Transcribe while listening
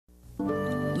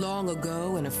long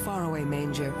ago, in a faraway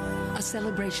manger, a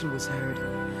celebration was heard,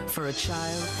 for a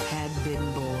child had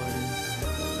been born.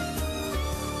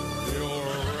 You're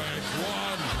rank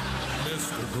one,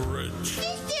 Mr. Grinch.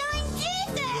 He's stealing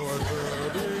Jesus! You're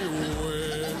dirty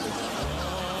wicked.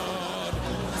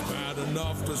 It's bad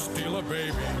enough to steal a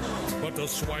baby, but to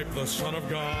swipe the Son of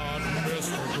God,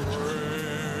 Mr.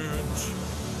 Grinch.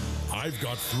 I've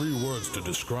got 3 words to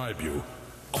describe you.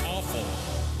 Awful,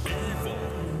 evil,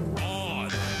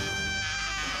 odd.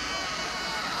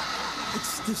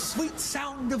 It's the sweet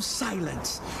sound of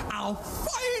silence. I'll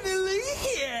finally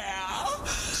hear,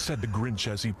 said the Grinch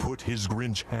as he put his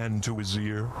Grinch hand to his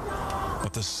ear.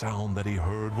 But the sound that he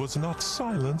heard was not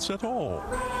silence at all.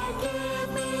 Give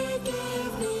me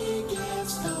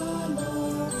gifts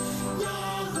galore.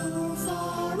 Yahoo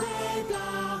for a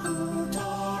Yahoo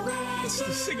Torres. It's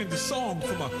the singing the song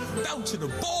from a bouncing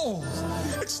of balls.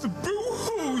 It's the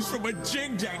boo-hoos from a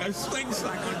jing-jang that swings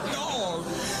like a dog.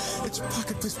 It's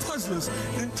pocket-fish puzzlers,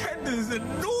 Nintendos and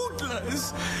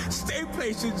noodlers, stay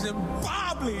places and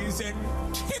bobblies and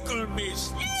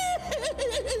tickle-mish.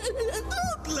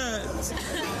 Noodlers.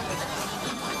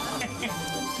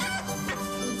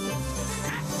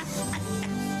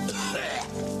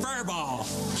 Furball.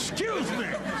 Excuse me.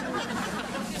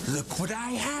 Look what I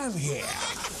have here.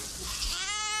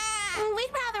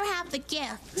 We'd rather have the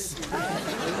gifts.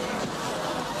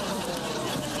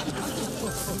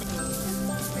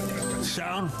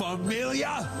 Sound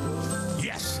familiar?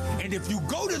 Yes, and if you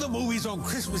go to the movies on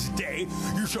Christmas Day,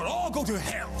 you shall all go to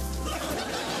hell.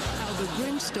 How the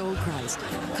Grinch Stole Christ,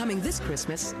 coming this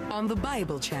Christmas on the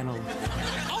Bible Channel.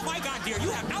 Oh my God, dear, you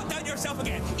have outdone yourself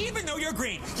again, even though you're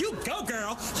green. You go,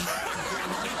 girl.